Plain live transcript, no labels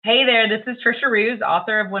Hey there, this is Trisha Ruse,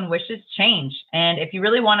 author of When Wishes Change. And if you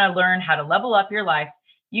really want to learn how to level up your life,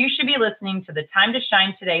 you should be listening to the Time to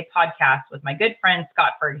Shine Today podcast with my good friend,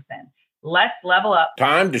 Scott Ferguson. Let's level up.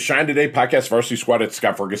 Time to Shine Today podcast, Varsity Squad at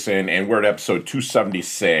Scott Ferguson, and we're at episode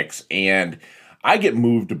 276. And I get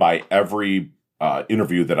moved by every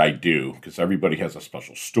interview that I do because everybody has a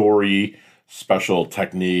special story, special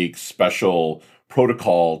technique, special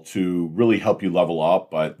protocol to really help you level up.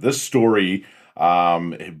 But this story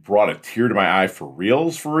it brought a tear to my eye for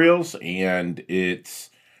reals, and it's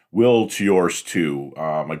will to yours too.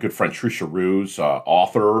 My good friend Trisha Ruse,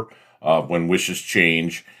 author of When Wishes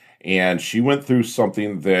Change, and she went through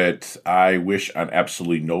something that I wish on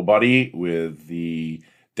absolutely nobody with the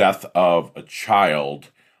death of a child.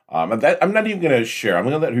 And that I'm not even going to share. I'm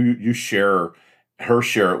going to let you share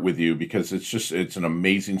it with you because it's an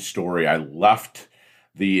amazing story. I left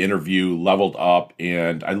the interview leveled up,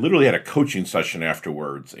 and I literally had a coaching session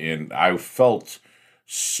afterwards, and I felt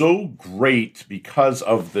so great because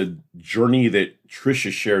of the journey that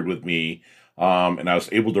Trisha shared with me, and I was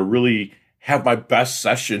able to really have my best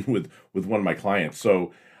session with one of my clients.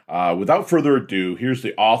 So without further ado, here's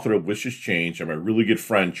the author of Wishes Change and my really good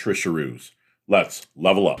friend Trisha Ruse. Let's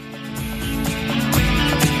level up.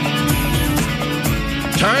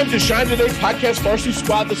 Time to Shine Today podcast, Varsity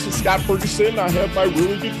Squad. This is Scott Ferguson. I have my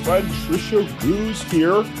really good friend Trisha Ruse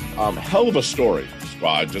here. Hell of a story,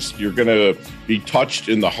 squad. Just you're gonna be touched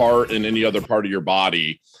in the heart and any other part of your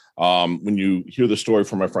body when you hear the story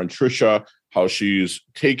from my friend Trisha, how she's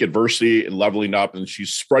take adversity and leveling up, and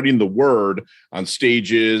she's spreading the word on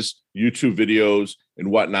stages, YouTube videos,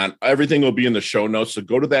 and whatnot. Everything will be in the show notes. So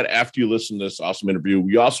go to that after you listen to this awesome interview.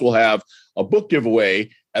 We also will have a book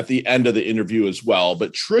giveaway at the end of the interview as well.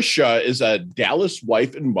 But Trisha is a Dallas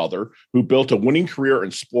wife and mother who built a winning career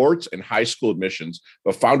in sports and high school admissions,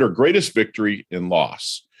 but found her greatest victory in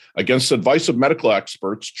loss. Against the advice of medical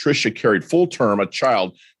experts, Trisha carried full term a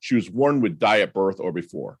child she was warned would die at birth or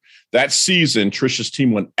before. That season, Trisha's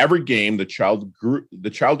team won every game. The child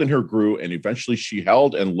in her grew, and eventually she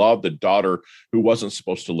held and loved the daughter who wasn't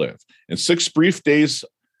supposed to live. In 6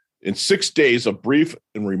 days of brief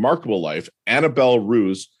and remarkable life, Annabelle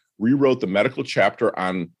Ruse rewrote the medical chapter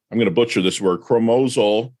on, I'm going to butcher this word,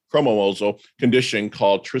 chromosomal condition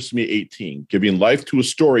called trisomy 18, giving life to a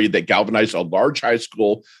story that galvanized a large high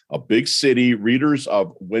school, a big city, readers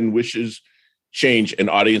of When Wishes Change, and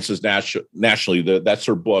audiences nationally. That's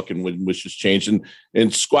her book, and When Wishes Change.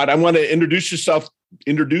 And Squad, I want to introduce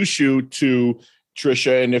you to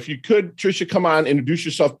Trisha. And if you could, Trisha, come on, introduce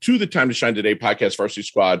yourself to the Time to Shine Today podcast, Varsity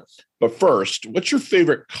Squad. But first, what's your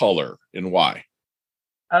favorite color and why?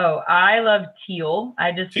 Oh, I love teal.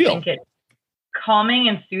 I just think it's calming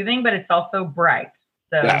and soothing, but it's also bright.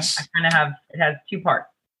 So yes. It has 2 parts.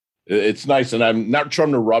 It's nice. And I'm not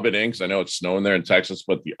trying to rub it in because I know it's snowing there in Texas,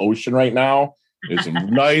 but the ocean right now is a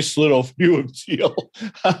nice little view of teal.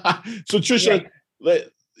 So Trisha,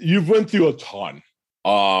 you've went through a ton.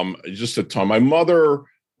 Just a ton. My mother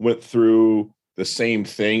went through the same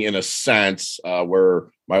thing in a sense, where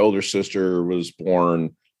my older sister was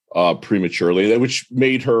born prematurely, which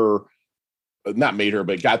got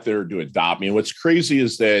there to adopt me. And what's crazy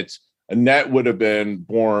is that Annette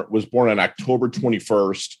was born on October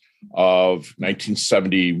 21st of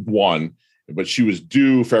 1971, but she was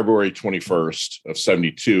due February 21st of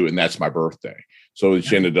 72, and that's my birthday. So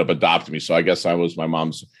she ended up adopting me. So I guess I was my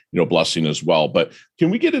mom's, blessing as well. But can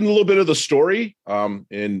we get in a little bit of the story?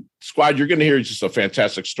 And Squad, you're going to hear just a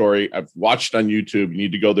fantastic story. I've watched on YouTube. You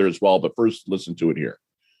need to go there as well. But first, listen to it here.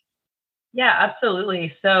 Yeah,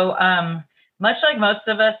 absolutely. So much like most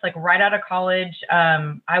of us, like right out of college,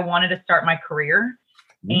 I wanted to start my career.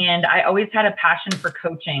 Mm-hmm. And I always had a passion for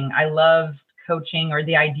coaching. I loved coaching, or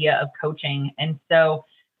the idea of coaching. And so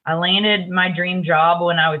I landed my dream job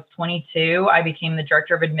when I was 22. I became the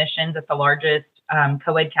director of admissions at the largest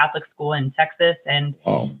co-ed Catholic school in Texas. And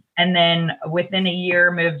then within a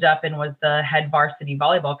year moved up and was the head varsity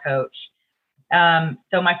volleyball coach.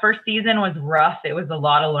 So my first season was rough. It was a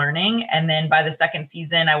lot of learning. And then by the second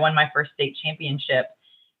season, I won my first state championship.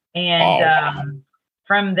 And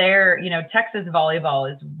from there, Texas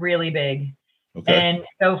volleyball is really big. Okay. And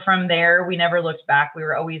so from there, we never looked back. We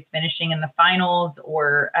were always finishing in the finals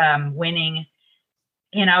or winning.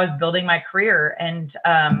 And I was building my career. And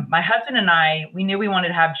my husband and I, we knew we wanted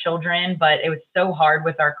to have children, but it was so hard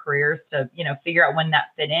with our careers to, figure out when that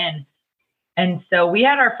fit in. And so we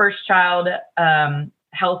had our first child,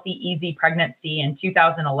 healthy, easy pregnancy in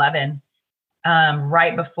 2011,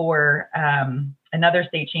 right before another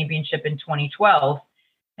state championship in 2012.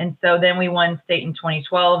 And so then we won state in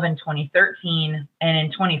 2012 and 2013. And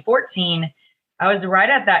in 2014, I was right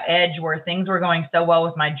at that edge where things were going so well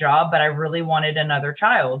with my job, but I really wanted another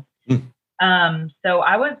child. So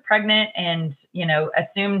I was pregnant and,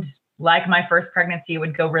 assumed like my first pregnancy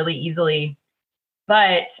would go really easily.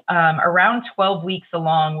 But around 12 weeks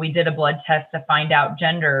along, we did a blood test to find out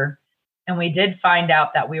gender. And we did find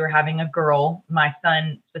out that we were having a girl. My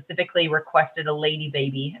son specifically requested a lady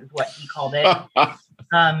baby, is what he called it.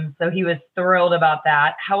 So he was thrilled about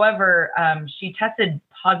that. However, she tested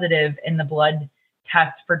positive in the blood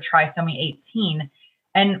test for trisomy 18.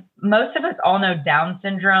 And most of us all know Down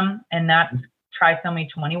syndrome, and that's trisomy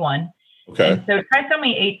 21. Okay. And so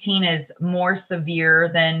trisomy 18 is more severe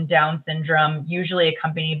than Down syndrome, usually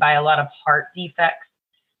accompanied by a lot of heart defects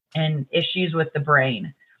and issues with the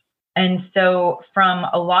brain. And so from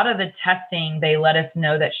a lot of the testing, they let us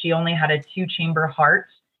know that she only had a 2-chamber heart,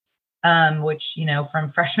 which,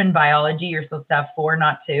 from freshman biology, you're supposed to have 4,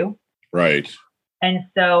 not 2. Right. And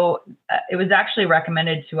so it was actually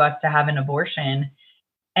recommended to us to have an abortion.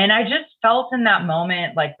 And I just felt in that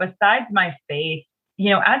moment, like, besides my faith,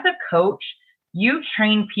 as a coach, you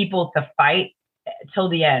train people to fight till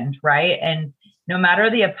the end, right? And no matter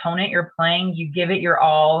the opponent you're playing, you give it your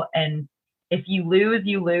all. And if you lose,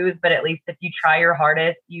 you lose. But at least if you try your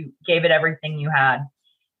hardest, you gave it everything you had.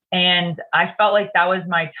 And I felt like that was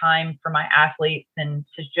my time for my athletes and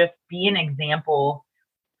to just be an example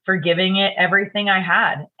for giving it everything I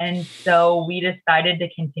had. And so we decided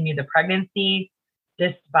to continue the pregnancy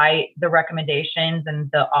despite the recommendations and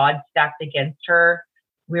the odds stacked against her.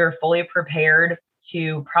 We were fully prepared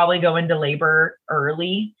to probably go into labor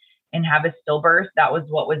early and have a stillbirth. That was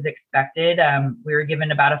what was expected. We were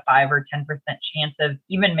given about a 5 or 10% chance of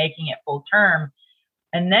even making it full term.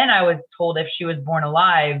 And then I was told if she was born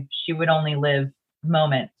alive, she would only live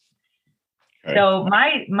moments. Okay. So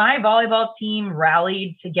my volleyball team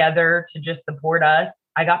rallied together to just support us.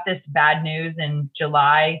 I got this bad news in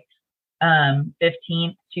July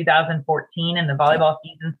 15th, 2014, and the volleyball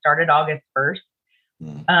season started August 1st.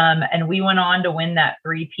 And we went on to win that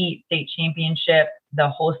 3-peat state championship. The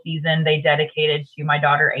whole season they dedicated to my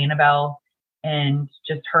daughter, Annabelle, and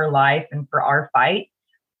just her life and for our fight.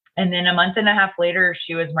 And then a month and a half later,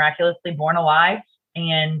 she was miraculously born alive.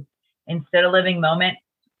 And instead of living moments,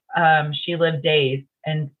 she lived days.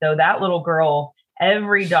 And so that little girl,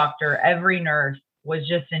 every doctor, every nurse was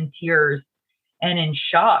just in tears and in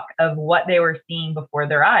shock of what they were seeing before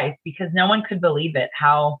their eyes, because no one could believe it,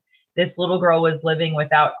 how this little girl was living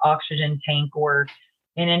without oxygen tank or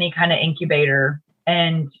in any kind of incubator.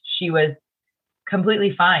 And she was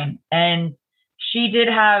completely fine. And she did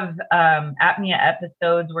have apnea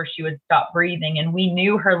episodes where she would stop breathing, and we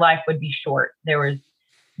knew her life would be short. There was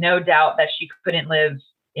no doubt that she couldn't live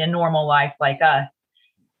a normal life like us.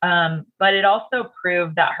 But it also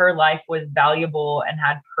proved that her life was valuable and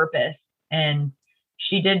had purpose. And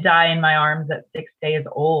she did die in my arms at 6 days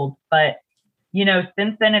old. But,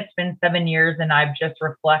 since then it's been 7 years, and I've just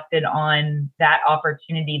reflected on that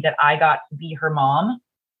opportunity that I got to be her mom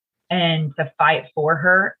and to fight for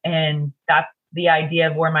her. And that's the idea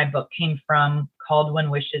of where my book came from, called When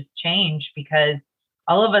Wishes Change, because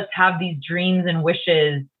all of us have these dreams and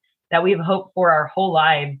wishes that we've hoped for our whole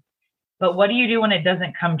lives. But what do you do when it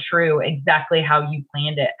doesn't come true exactly how you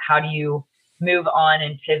planned it? How do you move on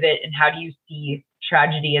and pivot? And how do you see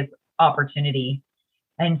tragedy as opportunity?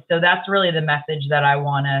 And so that's really the message that I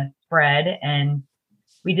want to spread. And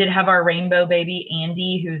we did have our rainbow baby,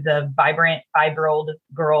 Andy, who's a vibrant 5-year-old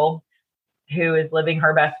girl who is living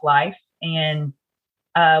her best life. And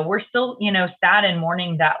we're still, sad and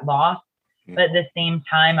mourning that loss. But at the same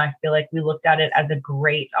time, I feel like we looked at it as a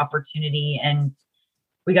great opportunity, and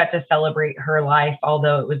we got to celebrate her life,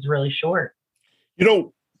 although it was really short.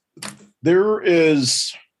 There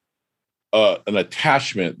is an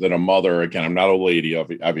attachment that a mother, again, I'm not a lady,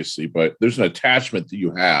 obviously, but there's an attachment that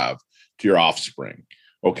you have to your offspring.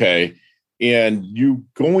 Okay. And you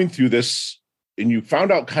going through this, and you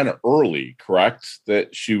found out kind of early, correct,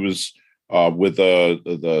 that she was with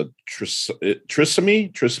the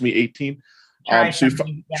trisomy 18.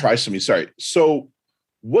 Trisomy, sorry. So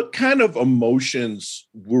what kind of emotions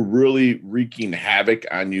were really wreaking havoc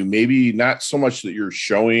on you? Maybe not so much that you're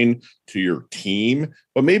showing to your team,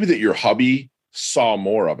 but maybe that your hubby saw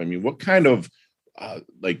more of. I mean, what kind of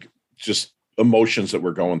just emotions that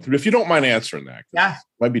we're going through? If you don't mind answering that. Yeah.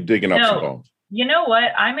 Might be digging up some bones. You know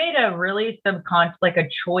what? I made a really subconscious, a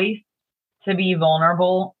choice to be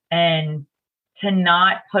vulnerable and to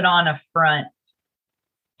not put on a front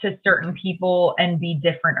to certain people and be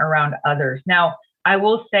different around others. Now, I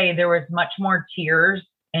will say there was much more tears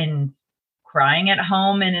and crying at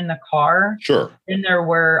home and in the car Sure. than there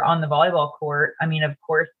were on the volleyball court. I mean, of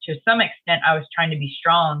course, to some extent, I was trying to be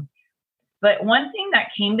strong. But one thing that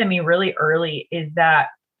came to me really early is that,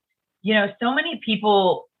 so many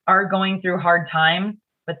people are going through hard times,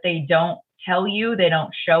 but they don't tell you, they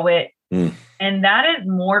don't show it. Mm. And that is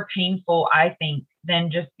more painful, I think,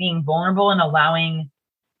 than just being vulnerable and allowing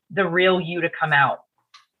the real you to come out.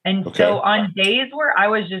 And so on days where I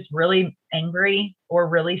was just really angry or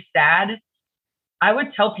really sad, I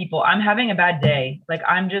would tell people I'm having a bad day. Like,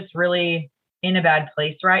 I'm just really in a bad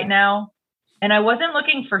place right now. And I wasn't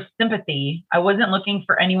looking for sympathy. I wasn't looking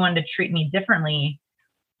for anyone to treat me differently.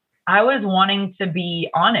 I was wanting to be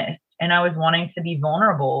honest and I was wanting to be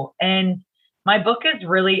vulnerable. And my book is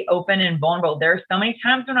really open and vulnerable. There are so many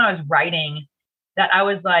times when I was writing that I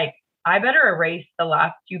was like, I better erase the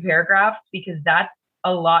last 2 paragraphs because that's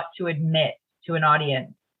a lot to admit to an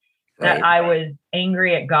audience. Right. That I was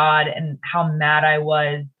angry at God and how mad I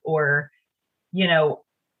was, or,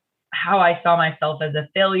 how I saw myself as a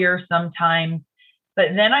failure sometimes. But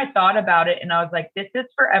then I thought about it and I was like, this is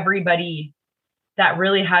for everybody that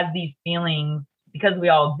really has these feelings, because we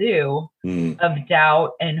all do, of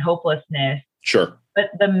doubt and hopelessness. Sure.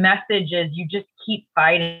 But the message is you just keep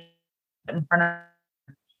fighting in front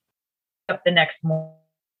of up the next morning,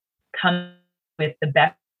 come with the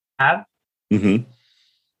best you have. Mm-hmm.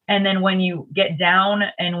 And then when you get down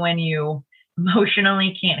and when you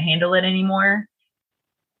emotionally can't handle it anymore,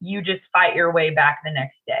 you just fight your way back the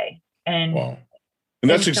next day. And, wow. And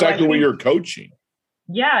that's exactly what you're coaching.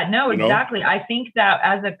 Yeah, no, exactly. I think that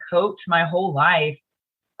as a coach, my whole life,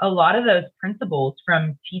 a lot of those principles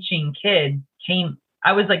from teaching kids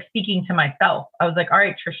I was like speaking to myself. I was like, all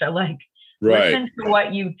right, Trisha, like listen to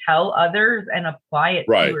what you tell others and apply it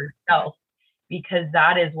to yourself, because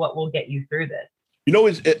that is what will get you through this.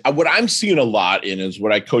 What I'm seeing a lot in is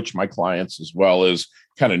what I coach my clients as well is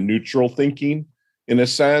kind of neutral thinking in a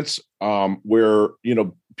sense, where,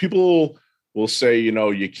 people will say,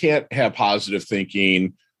 you can't have positive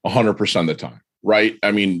thinking 100% of the time, right?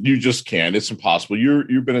 I mean, you just can't. It's impossible.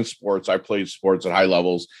 You've been in sports. I played sports at high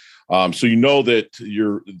levels. So that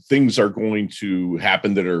your things are going to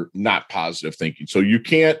happen that are not positive thinking. So you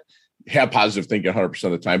can't have positive thinking 100%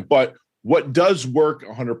 of the time. But what does work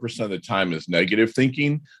 100% of the time is negative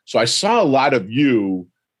thinking. So I saw a lot of you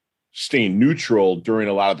staying neutral during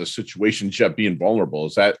a lot of the situations, yet being vulnerable.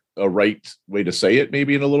 Is that a right way to say it?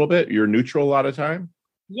 Maybe in a little bit, you're neutral a lot of time.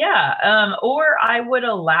 Yeah. Or I would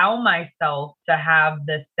allow myself to have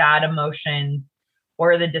the sad emotions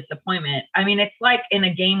or the disappointment. I mean, it's like in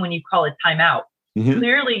a game when you call a timeout. Mm-hmm.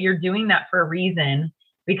 Clearly you're doing that for a reason,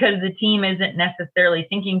 because the team isn't necessarily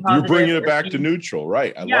thinking positive. You're bringing it back to neutral,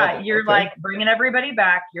 right? I love it. You're like bringing everybody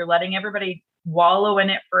back. You're letting everybody wallow in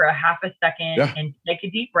it for a half a second and take a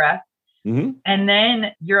deep breath. Mm-hmm. And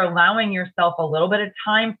then you're allowing yourself a little bit of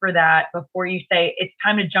time for that before you say, it's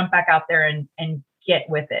time to jump back out there and get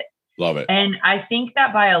with it. Love it. And I think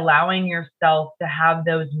that by allowing yourself to have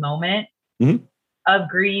those moments of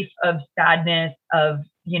grief, of sadness, of,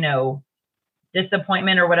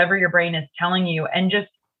 disappointment or whatever your brain is telling you, and just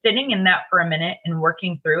sitting in that for a minute and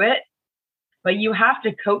working through it. But you have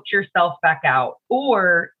to coach yourself back out.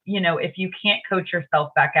 Or, if you can't coach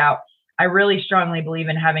yourself back out, I really strongly believe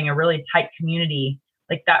in having a really tight community,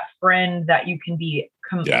 like that friend that you can be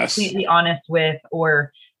completely honest with.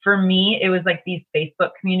 Or for me, it was like these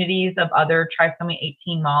Facebook communities of other Trisomy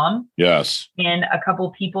 18 moms. Yes. And a couple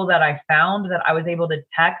people that I found that I was able to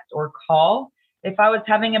text or call if I was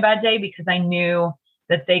having a bad day, because I knew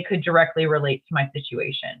that they could directly relate to my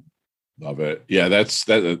situation. Love it. Yeah, that's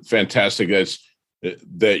fantastic.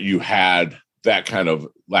 That you had that kind of,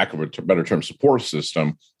 lack of a better term, support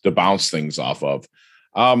system to bounce things off of.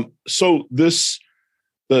 So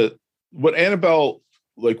what Annabelle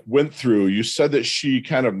went through, you said that she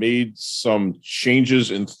kind of made some changes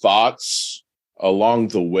in thoughts along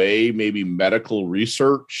the way, maybe medical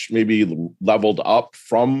research, maybe leveled up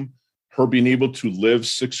from her being able to live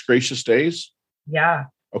 6 gracious days. Yeah.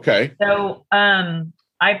 Okay. So,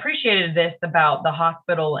 I appreciated this about the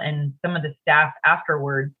hospital and some of the staff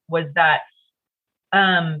afterwards, was that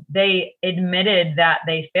they admitted that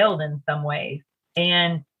they failed in some ways.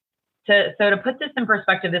 And to put this in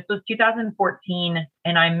perspective, this was 2014,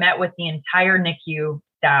 and I met with the entire NICU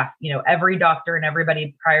staff, every doctor and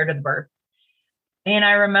everybody prior to the birth. And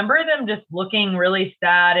I remember them just looking really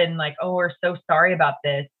sad and like, oh, we're so sorry about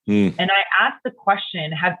this. And I asked the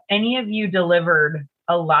question, have any of you delivered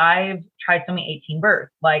a live trisomy 18 birth?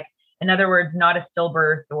 Like, in other words, not a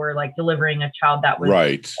stillbirth or like delivering a child that was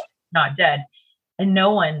not dead. And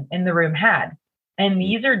no one in the room had. And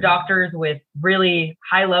these are doctors with really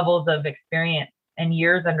high levels of experience and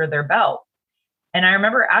years under their belt. And I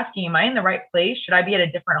remember asking, am I in the right place? Should I be at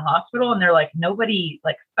a different hospital? And they're like, nobody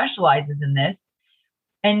like specializes in this.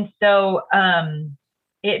 And so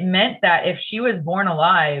it meant that if she was born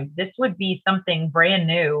alive, this would be something brand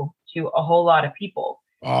new to a whole lot of people.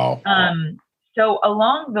 Wow. So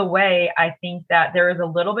along the way, I think that there is a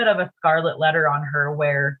little bit of a scarlet letter on her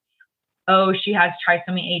where, oh, she has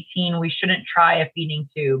trisomy 18. We shouldn't try a feeding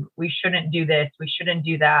tube. We shouldn't do this. We shouldn't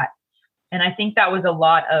do that. And I think that was a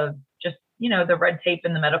lot of just, the red tape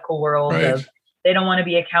in the medical world of they don't want to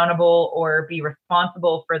be accountable or be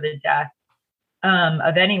responsible for the death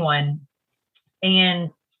of anyone. And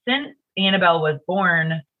since Annabelle was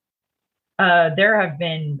born, there have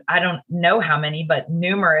been, I don't know how many, but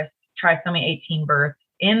numerous trisomy 18 births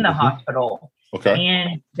in the hospital. Okay.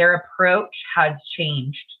 And their approach has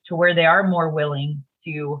changed to where they are more willing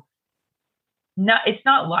to it's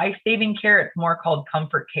not life-saving care. It's more called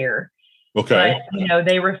comfort care. Okay. But,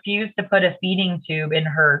 they refused to put a feeding tube in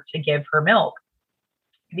her to give her milk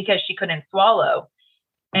because she couldn't swallow.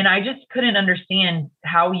 And I just couldn't understand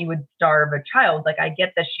how you would starve a child. Like, I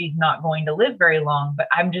get that she's not going to live very long, but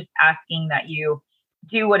I'm just asking that you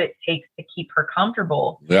do what it takes to keep her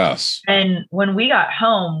comfortable. Yes. And when we got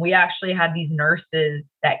home, we actually had these nurses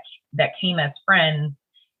that came as friends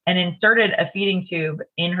and inserted a feeding tube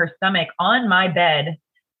in her stomach on my bed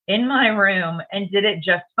in my room and did it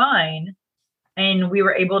just fine. And we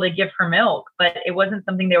were able to give her milk, but it wasn't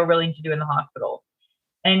something they were willing to do in the hospital.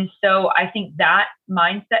 And so I think that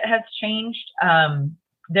mindset has changed.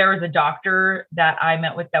 There was a doctor that I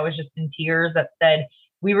met with that was just in tears that said,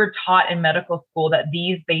 we were taught in medical school that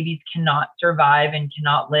these babies cannot survive and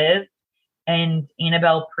cannot live. And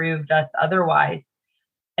Annabelle proved us otherwise.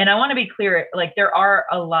 And I want to be clear, like, there are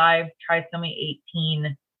alive trisomy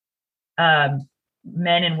 18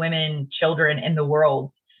 men and women, children in the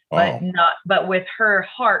world. But with her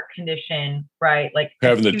heart condition, right? Like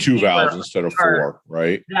having the two valves instead of four,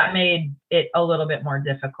 right? That made it a little bit more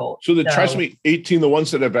difficult. So the trisomy 18, the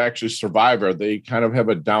ones that have actually survived, are they kind of have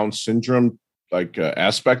a Down syndrome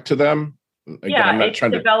aspect to them? Again, it's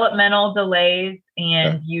developmental delays,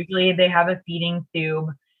 and usually they have a feeding tube.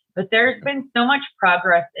 But there's been so much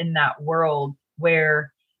progress in that world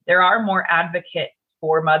where there are more advocates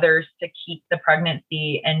for mothers to keep the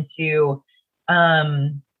pregnancy and to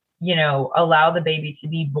allow the baby to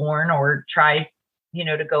be born or try,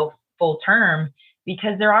 to go full term,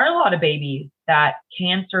 because there are a lot of babies that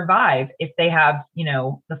can survive if they have,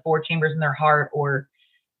 the 4 chambers in their heart or,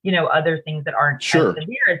 other things that aren't as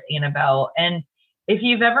severe as Annabelle. And if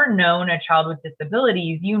you've ever known a child with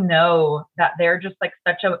disabilities, you know that they're just like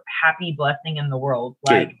such a happy blessing in the world.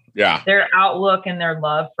 Like their outlook and their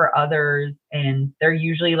love for others, and they're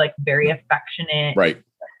usually like very affectionate. Right.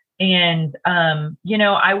 And,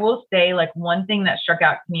 I will say, like, one thing that struck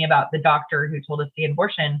out to me about the doctor who told us the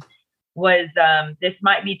abortion was this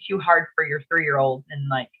might be too hard for your 3-year-old, and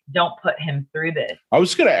like, don't put him through this. I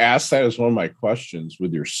was going to ask that as one of my questions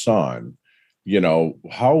with your son.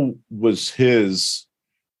 How was his,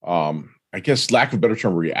 I guess, lack of a better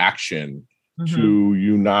term, reaction to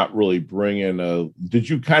you not really bringing did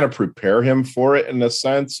you kind of prepare him for it in a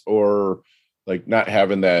sense, or like not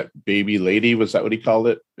having that baby lady? Was that what he called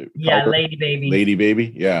it? Lady baby. Lady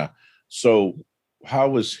baby. Yeah. So how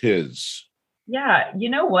was his? Yeah. You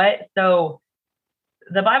know what? So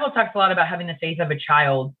the Bible talks a lot about having the faith of a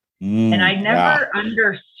child. And I never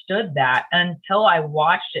understood that until I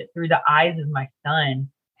watched it through the eyes of my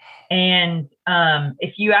son. And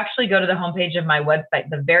if you actually go to the homepage of my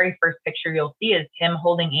website, the very first picture you'll see is him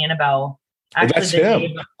holding Annabelle. Actually, that's him. Day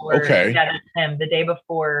before, okay. Yeah, that's him. The day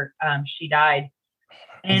before she died.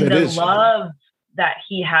 And the love that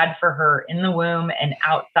he had for her in the womb and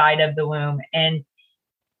outside of the womb. And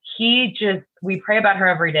we pray about her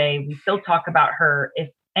every day. We still talk about her. If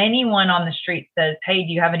anyone on the street says, hey,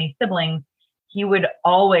 do you have any siblings? He would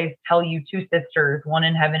always tell you 2 sisters, one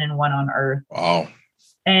in heaven and one on earth. Wow.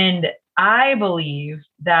 And I believe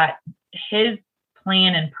that his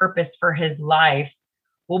plan and purpose for his life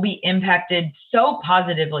will be impacted so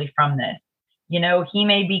positively from this. He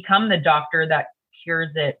may become the doctor that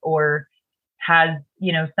cures it, or has,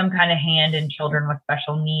 some kind of hand in children with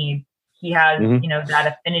special needs. He has,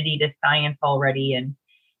 that affinity to science already. And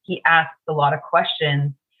he asks a lot of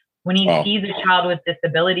questions. When he sees a child with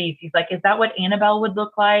disabilities, he's like, is that what Annabelle would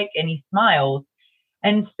look like? And he smiles.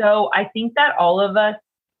 And so I think that all of us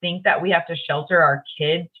think that we have to shelter our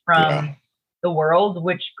kids from the world,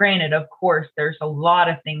 which, granted, of course, there's a lot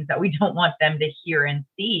of things that we don't want them to hear and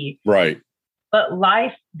see. Right. But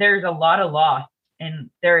life, there's a lot of loss and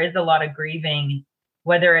there is a lot of grieving,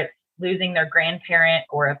 whether it's losing their grandparent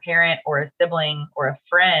or a parent or a sibling or a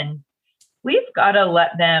friend. We've got to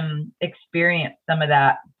let them experience some of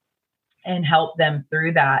that and help them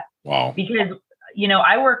through that. Wow. Because,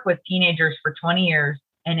 I work with teenagers for 20 years.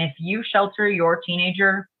 And if you shelter your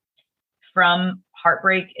teenager from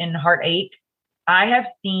heartbreak and heartache, I have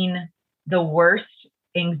seen the worst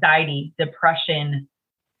anxiety, depression,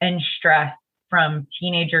 and stress from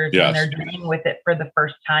teenagers when they're dealing with it for the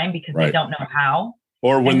first time because they don't know how.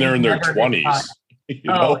 Or when they're in their 20s. It's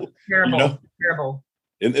terrible. Terrible.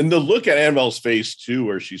 And the look at Annabelle's face too,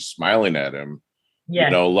 where she's smiling at him.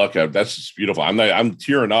 Yes. Look at that's just beautiful. I'm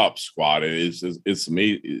tearing up, squad. It's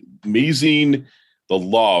amazing the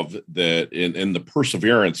love that and the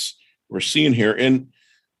perseverance we're seeing here. And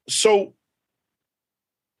so,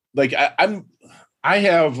 like I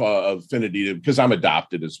have affinity because I'm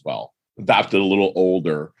adopted as well. Adopted a little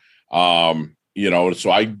older.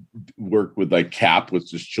 So I work with like CAP, with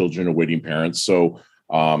just children awaiting parents. So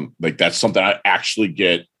like that's something I actually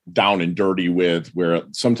get down and dirty with, where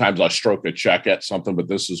sometimes I'll stroke a check at something, but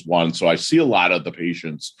this is one. So I see a lot of the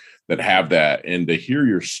patients that have that, and to hear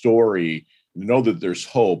your story, know that there's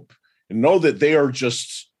hope, and know that they are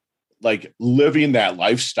just like living that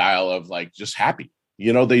lifestyle of like just happy.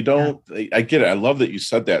 They don't, I get it. I love that you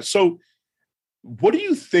said that. So what do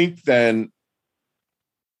you think then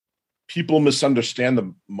people misunderstand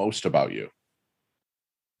the most about you?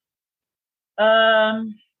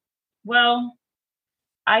 Well,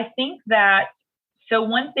 I think that, so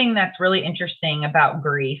one thing that's really interesting about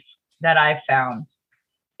grief that I've found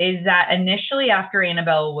is that initially after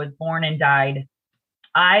Annabelle was born and died,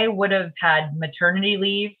 I would have had maternity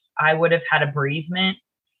leave. I would have had a bereavement,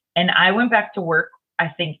 and I went back to work, I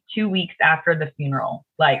think 2 weeks after the funeral,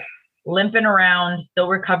 like limping around, still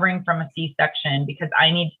recovering from a C-section because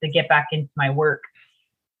I needed to get back into my work.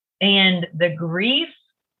 And the grief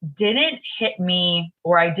didn't hit me,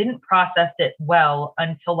 or I didn't process it well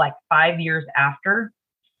until like 5 years after.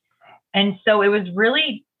 And so it was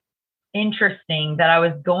really interesting that I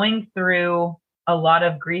was going through a lot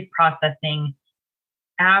of grief processing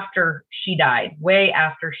after she died, way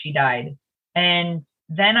after she died. And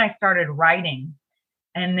then I started writing,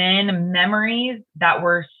 and then memories that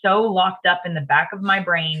were so locked up in the back of my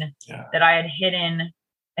brain that I had hidden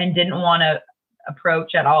and didn't want to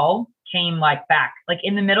approach at all came like back. Like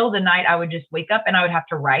in the middle of the night, I would just wake up and I would have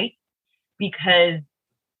to write, because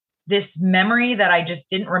this memory that I just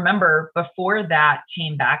didn't remember before that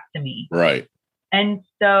came back to me. Right. And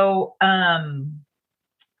so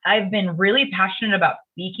I've been really passionate about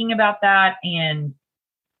speaking about that and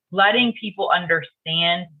letting people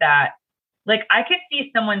understand that, like, I could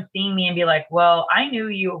see someone seeing me and be like, well, I knew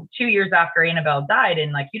you 2 years after Annabelle died,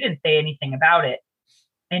 and like, you didn't say anything about it.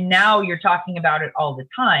 And now you're talking about it all the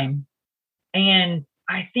time. And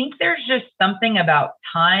I think there's just something about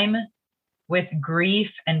time with grief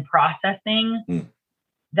and processing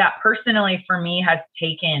that personally for me has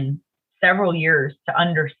taken several years to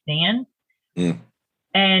understand.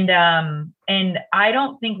 And I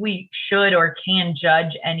don't think we should or can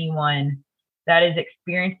judge anyone that is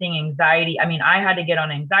experiencing anxiety. I mean, I had to get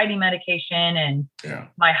on anxiety medication, and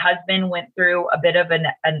my husband went through a bit of an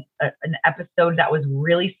episode that was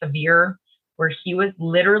really severe, where he was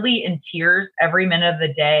literally in tears every minute of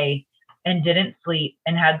the day and didn't sleep,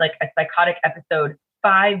 and had like a psychotic episode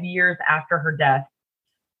 5 years after her death,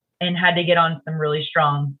 and had to get on some really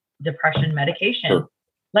strong depression medication. Sure.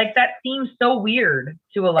 Like, that seems so weird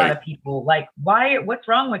to a lot of people. Like, why? What's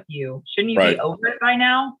wrong with you? Shouldn't you be over it by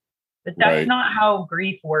now? But that's not how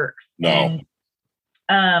grief works. No.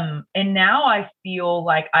 And now I feel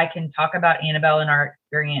like I can talk about Annabelle and our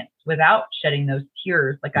experience without shedding those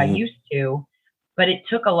tears like I used to. But it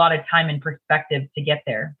took a lot of time and perspective to get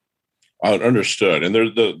there. Understood. And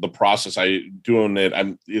there's the process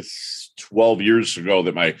it's 12 years ago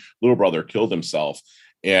that my little brother killed himself.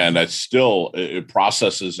 And it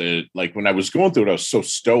processes it. Like when I was going through it, I was so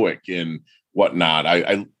stoic and whatnot.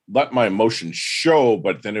 I let my emotions show,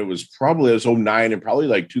 but then it was 2009 and probably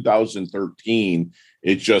like 2013,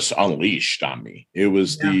 it just unleashed on me. It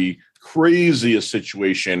was the craziest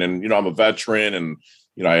situation. And, I'm a veteran, and,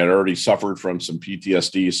 I had already suffered from some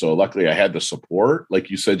PTSD. So luckily I had the support.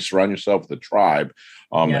 Like you said, surround yourself with a tribe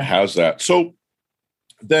that has that. So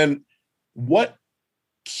then what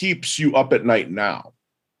keeps you up at night now?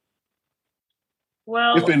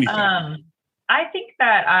 Well, if anything? I think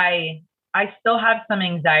that I still have some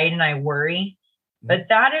anxiety and I worry, but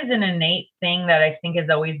that is an innate thing that I think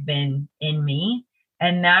has always been in me.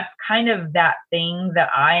 And that's kind of that thing that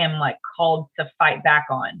I am like called to fight back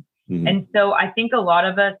on. Mhm. And so I think a lot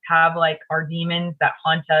of us have like our demons that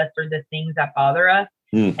haunt us or the things that bother us.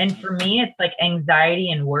 Mm. And for me, it's like anxiety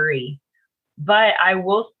and worry. But I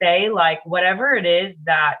will say, like, whatever it is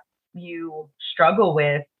that you struggle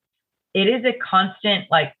with, it is a constant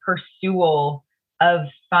like pursual of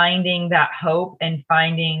finding that hope and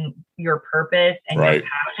finding your purpose and your Right.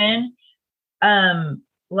 passion.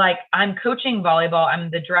 Like I'm coaching volleyball. I'm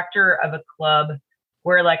the director of a club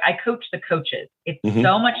where like I coach the coaches. It's Mhm.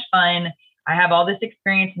 so much fun. I have all this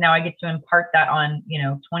experience. Now I get to impart that on,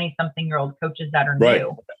 20 something year old coaches that are Right.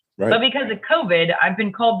 new. Right. But because of COVID, I've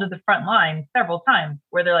been called to the front line several times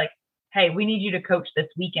where they're like, hey, we need you to coach this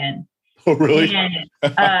weekend. Oh, really? And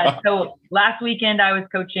so last weekend I was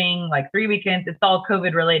coaching like 3 weekends. It's all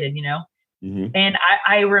COVID related, Mhm. And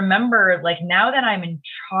I remember like now that I'm in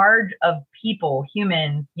charge of people,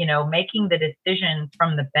 humans, making the decisions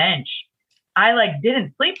from the bench, I like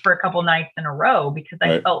didn't sleep for a couple nights in a row because I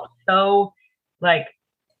Right. felt so like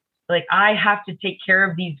I have to take care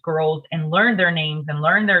of these girls and learn their names and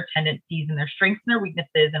learn their tendencies and their strengths and their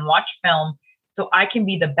weaknesses and watch film so I can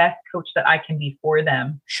be the best coach that I can be for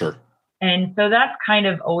them. Sure. And so that's kind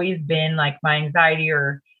of always been like my anxiety,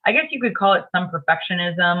 or I guess you could call it some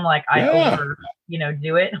perfectionism. Like I Yeah. over,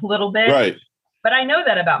 do it a little bit, Right. but I know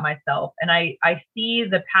that about myself. And I see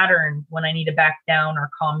the patterns when I need to back down or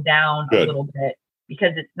calm down a Good. little bit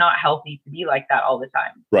because it's not healthy to be like that all the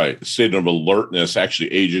time. Right. The state of alertness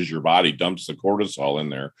actually ages your body, dumps the cortisol in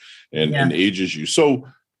there and ages you. So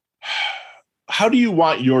how do you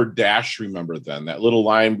want your dash remembered then? That little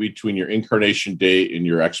line between your incarnation date and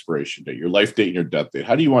your expiration date, your life date and your death date.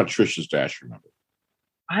 How do you want Trisha's dash remembered?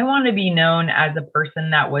 I want to be known as a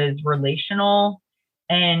person that was relational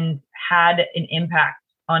and had an impact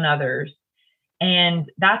on others. And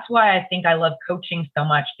that's why I think I love coaching so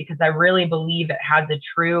much, because I really believe it has a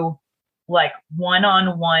true, like,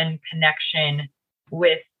 one-on-one connection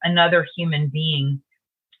with another human being.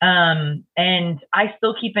 And I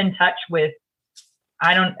still keep in touch with,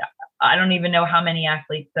 I don't even know how many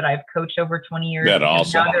athletes that I've coached over 20 years. That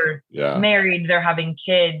awesome. Now they're married, they're having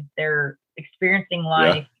kids, they're experiencing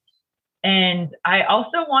life. Yeah. And I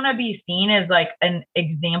also want to be seen as like an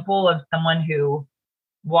example of someone who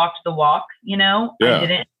walked the walk, I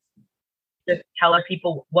didn't just tell other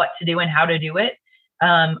people what to do and how to do it.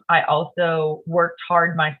 I also worked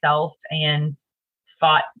hard myself and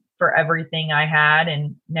fought for everything I had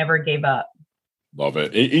and never gave up. Love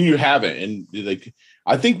it. And you haven't. And like,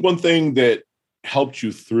 I think one thing that helped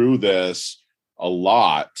you through this a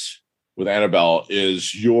lot with Annabelle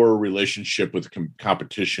is your relationship with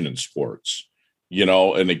competition in sports,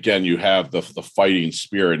 and again, you have the fighting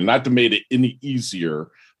spirit, and not to make it any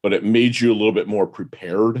easier, but it made you a little bit more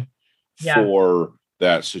prepared for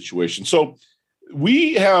that situation. So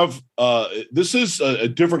we have, this is a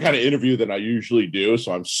different kind of interview than I usually do.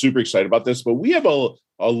 So I'm super excited about this, but we have a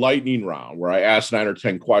lightning round where I ask 9 or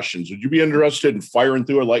 10 questions. Would you be interested in firing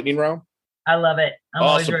through a lightning round? I love it. I'm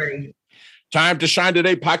awesome. Always ready. Time to shine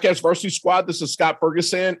today. Podcast Varsity Squad. This is Scott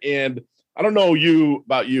Ferguson. And I don't know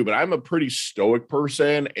about you, but I'm a pretty stoic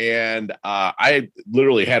person. And I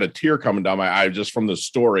literally had a tear coming down my eye just from this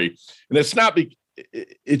story. And it's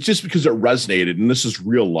just because it resonated. And this is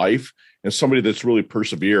real life and somebody that's really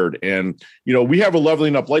persevered. And, we have a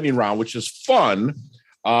leveling up lightning round, which is fun.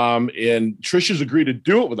 And Trisha's agreed to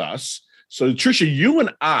do it with us. So Trisha, you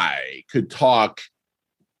and I could talk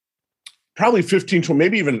probably 15 to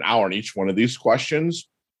maybe even an hour on each one of these questions,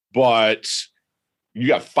 but you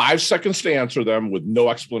got 5 seconds to answer them with no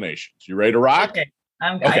explanations. You ready to rock? Okay.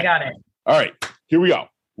 I got it. All right, here we go.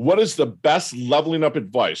 What is the best leveling up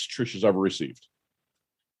advice Trisha's ever received?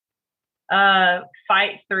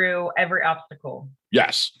 Fight through every obstacle.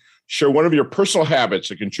 Yes. Share one of your personal habits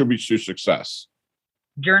that contributes to success.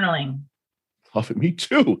 Journaling. Love it. Me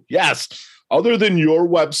too. Yes. Other than your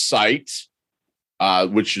website,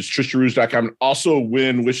 which is TrishaRuse.com, and also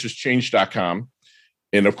winwisheschange.com.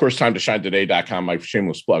 And of course, timetoshinetoday.com, my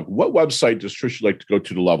shameless plug. What website does Trisha like to go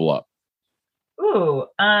to level up? Ooh,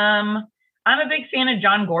 I'm a big fan of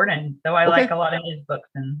John Gordon, so I like a lot of his books.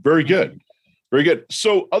 Very good. Very good.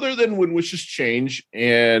 So other than When Wishes Change,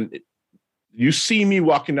 and you see me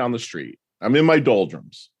walking down the street, I'm in my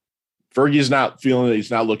doldrums. Fergie's not feeling it.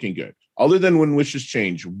 He's not looking good. Other than When Wishes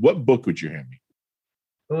Change, what book would you hand me?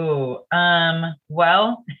 Ooh,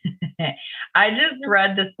 well, I just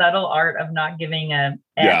read The Subtle Art of Not Giving a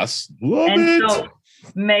F. Yes. Love it. So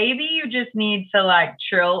maybe you just need to like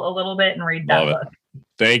chill a little bit and read that book.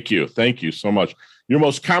 Thank you. Thank you so much. Your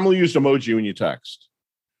most commonly used emoji when you text?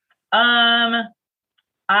 I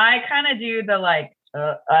kind of do the like,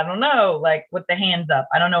 I don't know, like with the hands up.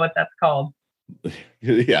 I don't know what that's called.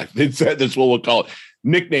 Yeah, that's what we'll call it.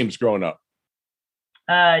 Nicknames growing up.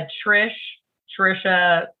 Trish,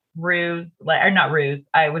 Trisha, Ruse, like, or not Ruse.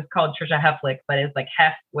 I was called Trisha Hefflick, but it was like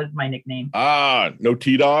Hef was my nickname. No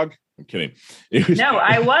T-Dog? I'm kidding. No,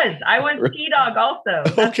 I was T-Dog also.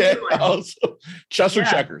 That's okay. Also, chess or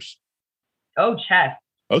checkers? Oh, chess.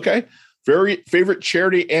 Okay. Very favorite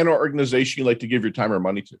charity and or organization you like to give your time or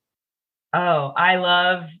money to? Oh, I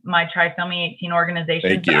love my Trisomy 18 organization.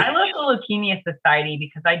 Thank you. I love the Leukemia Society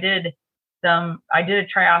because I did a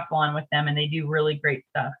triathlon with them and they do really great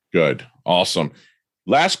stuff. Good. Awesome.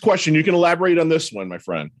 Last question. You can elaborate on this one, my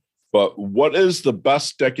friend. But what is the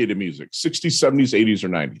best decade of music? 60s, 70s, 80s, or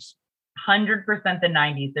 90s? 100% the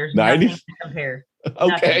 90s. There's 90s? Nothing to compare.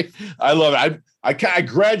 Okay. Nothing. I love it. I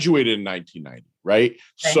graduated in 1990, right?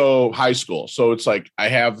 Okay. So high school. So it's like I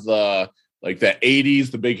have the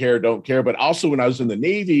 80s, the big hair, don't care. But also when I was in the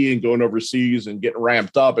Navy and going overseas and getting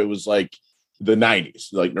ramped up, it was like the 90s,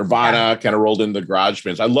 like Nirvana kind of rolled in the garage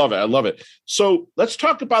bands. I love it. I love it. So let's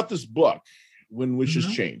talk about this book, When Wishes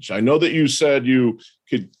Change. I know that you said you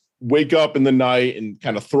could wake up in the night and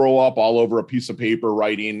kind of throw up all over a piece of paper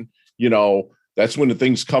writing, that's when the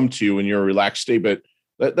things come to you in your relaxed state. But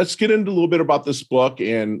let's get into a little bit about this book,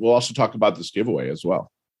 and we'll also talk about this giveaway as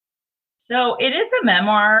well. So it is a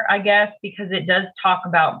memoir, I guess, because it does talk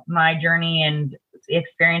about my journey and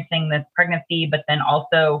experiencing this pregnancy, but then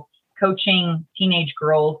also coaching teenage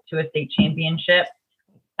girls to a state championship.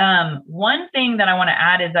 One thing that I want to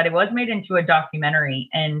add is that it was made into a documentary,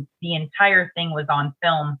 and the entire thing was on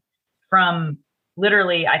film from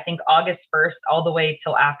literally, I think, August 1st all the way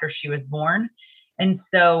till after she was born. And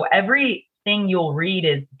so everything you'll read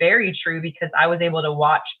is very true because I was able to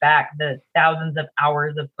watch back the thousands of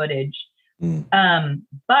hours of footage.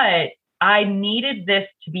 But I needed this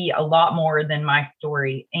to be a lot more than my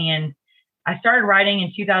story. And I started writing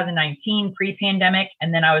in 2019, pre-pandemic,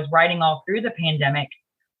 and then I was writing all through the pandemic.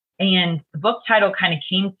 And the book title kind of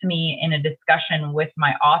came to me in a discussion with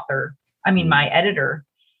my my editor,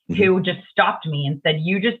 who just stopped me and said,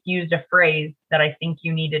 "You just used a phrase that I think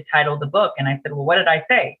you need to title the book." And I said, "Well, what did I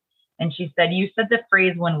say?" And she said, "You said the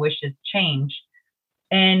phrase 'when wishes change.'"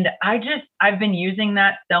 And I've been using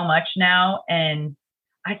that so much now. And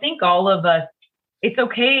I think all of us, it's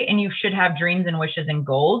okay. And you should have dreams and wishes and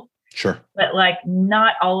goals. Sure. But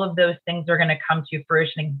not all of those things are going to come to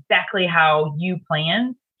fruition exactly how you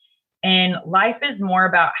planned. And life is more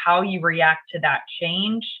about how you react to that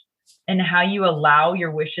change and how you allow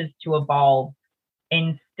your wishes to evolve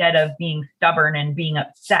instead of being stubborn and being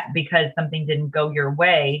upset because something didn't go your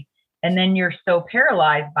way. And then you're so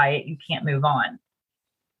paralyzed by it, you can't move on.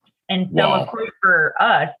 And so, Of course, for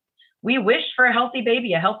us, we wish for a healthy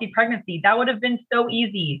baby, a healthy pregnancy. That would have been so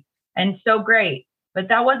easy and so great, but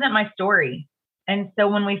that wasn't my story. And so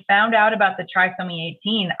when we found out about the Trisomy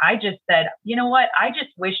 18, I just said, you know what? I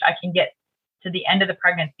just wish I can get to the end of the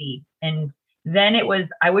pregnancy. And then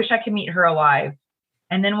I wish I could meet her alive.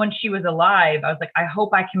 And then when she was alive, I was like, I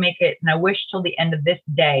hope I can make it. And I wish till the end of this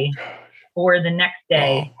day or the next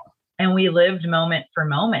day. Wow. And we lived moment for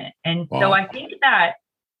moment. And so I think that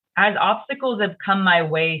as obstacles have come my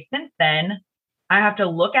way since then, I have to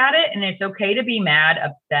look at it, and it's okay to be mad,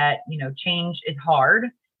 upset, change is hard.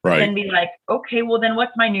 Right. And be like, okay, well then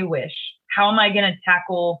what's my new wish? How am I going to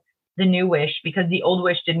tackle the new wish? Because the old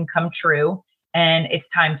wish didn't come true and it's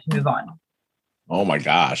time to move on. Oh my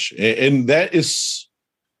gosh. And that is,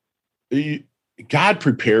 God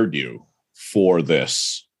prepared you for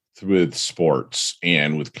this with sports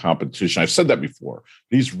and with competition. I've said that before.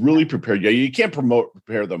 He's really prepared you. You can't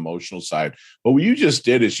prepare the emotional side, but what you just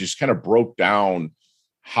did is just kind of broke down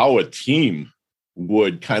how a team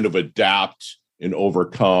would kind of adapt and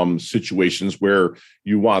overcome situations where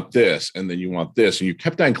you want this and then you want this. And you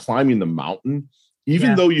kept on climbing the mountain,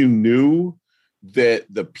 even though you knew that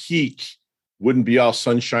the peak wouldn't be all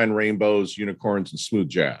sunshine, rainbows, unicorns, and smooth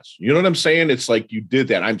jazz. You know what I'm saying? It's like you did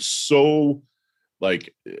that. I'm so I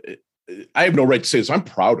have no right to say this. I'm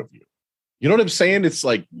proud of you. You know what I'm saying? It's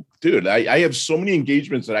like, dude, I have so many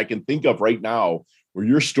engagements that I can think of right now where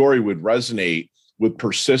your story would resonate with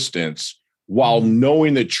persistence while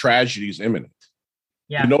knowing that tragedy is imminent.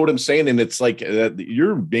 Yeah. You know what I'm saying? And it's like,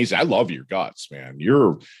 you're amazing. I love your guts, man.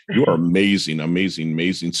 You are amazing, amazing,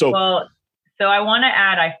 amazing. So I want to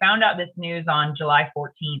add, I found out this news on July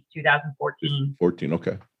 14th, 2014. 14.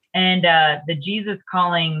 Okay. And the Jesus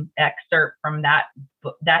Calling excerpt from that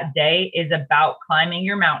day is about climbing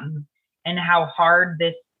your mountain and how hard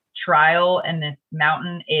this trial and this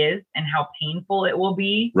mountain is and how painful it will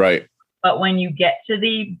be. Right. But when you get to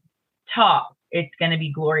the top, it's going to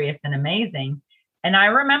be glorious and amazing. And I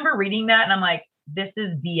remember reading that and I'm like, this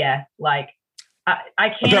is BS. I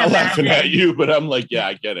can't I'm not imagine. laughing at you, but I'm like, yeah,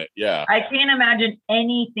 I get it. Yeah. I can't imagine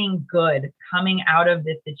anything good coming out of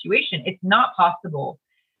this situation. It's not possible.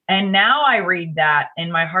 And now I read that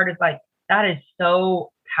and my heart is like, that is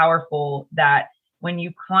so powerful that when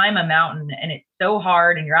you climb a mountain and it's so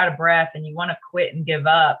hard and you're out of breath and you want to quit and give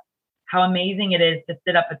up, how amazing it is to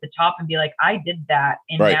sit up at the top and be like, I did that.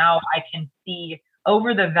 And now I can see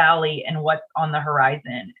over the valley and what's on the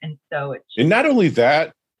horizon. And so it's and not only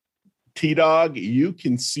that, T-Dog, you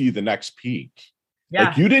can see the next peak. Yeah.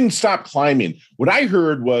 Like you didn't stop climbing. What I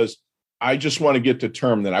heard was, I just want to get to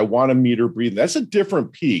term that I want to meet her breathing. That's a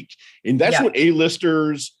different peak. And that's what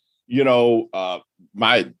A-listers,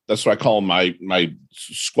 that's what I call my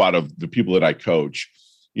squad of the people that I coach,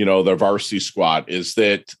 the varsity squad, is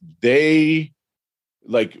that they,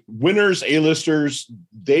 like winners, A-listers,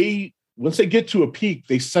 once they get to a peak,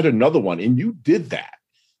 they set another one. And you did that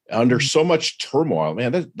under so much turmoil,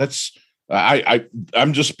 man.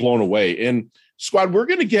 I'm just blown away. And squad, we're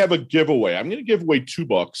going to have a giveaway. I'm going to give away 2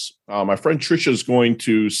 books. My friend Trisha is going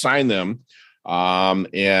to sign them.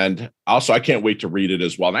 And also I can't wait to read it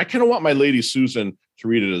as well. And I kind of want my lady Susan to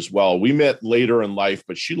read it as well. We met later in life,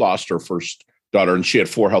 but she lost her first daughter and she had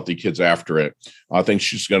 4 healthy kids after it. I think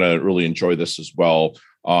she's going to really enjoy this as well.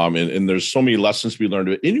 And there's so many lessons to be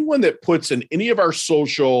learned. Anyone that puts in any of our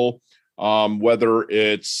social, whether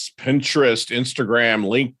it's Pinterest, Instagram,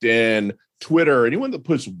 LinkedIn, Twitter, anyone that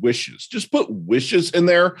puts wishes, just put wishes in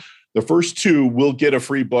there. The first 2 will get a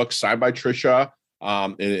free book signed by Trisha.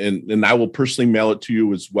 And I will personally mail it to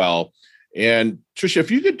you as well. And Trisha,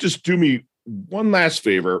 if you could just do me one last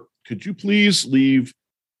favor, could you please leave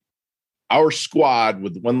our squad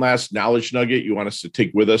with one last knowledge nugget you want us to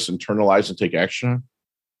take with us, internalize, and take action on?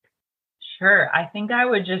 Sure. I think I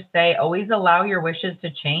would just say, always allow your wishes to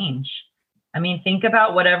change. I mean, think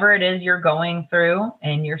about whatever it is you're going through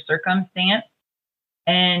and your circumstance.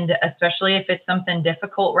 And especially if it's something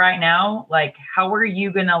difficult right now, like how are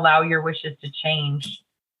you going to allow your wishes to change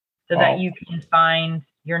so that you can find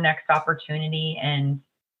your next opportunity? And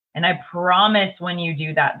I promise when you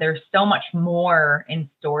do that, there's so much more in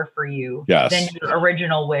store for you than your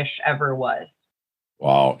original wish ever was.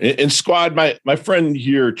 Wow. And squad, my friend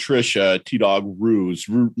here, Trisha, T-Dog Ruse,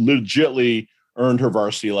 legitly earned her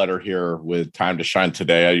varsity letter here with Time to Shine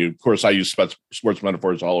today. Of course, I use sports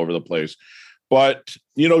metaphors all over the place. But,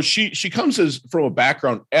 she comes from a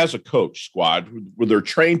background as a coach, squad, where they're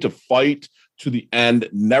trained to fight to the end,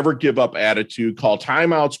 never give up attitude, call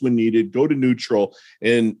timeouts when needed, go to neutral.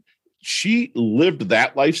 And she lived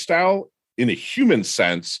that lifestyle in a human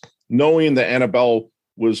sense, knowing that Annabelle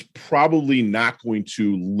was probably not going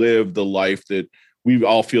to live the life that we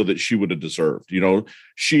all feel that she would have deserved.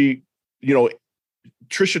 Trisha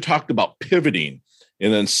talked about pivoting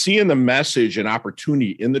and then seeing the message and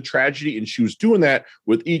opportunity in the tragedy. And she was doing that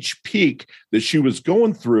with each peak that she was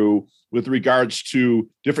going through with regards to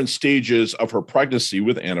different stages of her pregnancy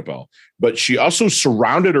with Annabelle. But she also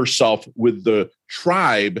surrounded herself with the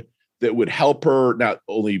tribe that would help her not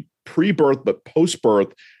only pre-birth, but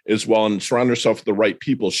post-birth as well, and surround herself with the right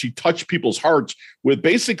people. She touched people's hearts with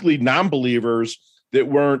basically non-believers that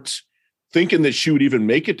weren't thinking that she would even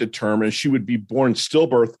make it to term and she would be born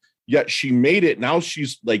stillbirth, yet she made it. Now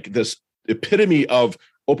she's like this epitome of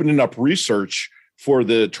opening up research for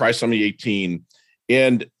the Trisomy 18.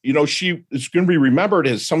 And, she is going to be remembered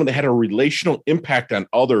as someone that had a relational impact on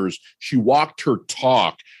others. She walked her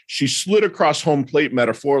talk. She slid across home plate,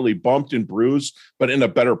 metaphorically bumped and bruised, but in a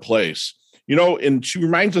better place. And she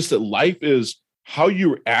reminds us that life is how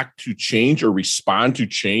you act to change or respond to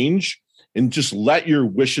change, and just let your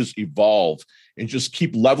wishes evolve and just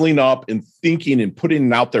keep leveling up and thinking and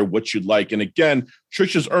putting out there what you'd like. And again,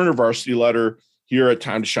 Trisha's earned her varsity letter here at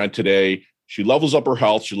Time to Shine today. She levels up her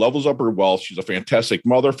health. She levels up her wealth. She's a fantastic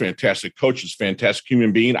mother, fantastic coach. She's a fantastic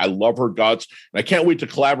human being. I love her guts. And I can't wait to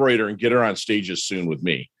collaborate her and get her on stages soon with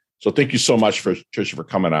me. So thank you so much, Trisha, for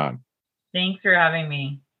coming on. Thanks for having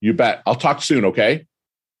me. You bet. I'll talk soon, okay?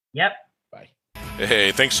 Yep. Bye.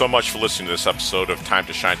 Hey, thanks so much for listening to this episode of Time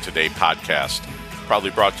to Shine Today podcast. Proudly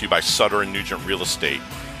brought to you by Sutter & Nugent Real Estate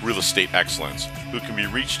Excellence, who can be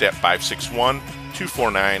reached at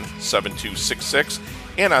 561-249-7266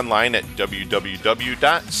 and online at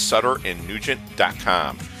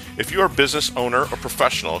www.sutterandnugent.com. If you're a business owner or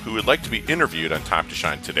professional who would like to be interviewed on Time to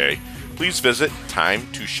Shine Today, please visit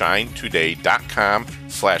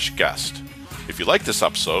timetoshinetoday.com/guest. If you like this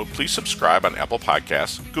episode, please subscribe on Apple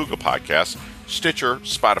Podcasts, Google Podcasts, Stitcher,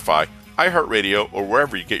 Spotify, iHeartRadio, or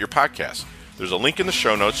wherever you get your podcasts. There's a link in the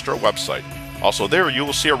show notes to our website. Also there, you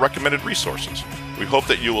will see our recommended resources. We hope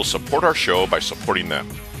that you will support our show by supporting them.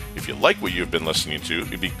 If you like what you've been listening to,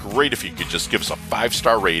 it'd be great if you could just give us a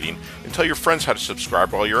 5-star rating and tell your friends how to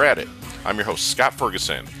subscribe while you're at it. I'm your host, Scott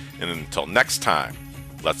Ferguson, and until next time,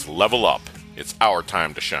 let's level up. It's our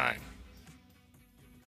time to shine.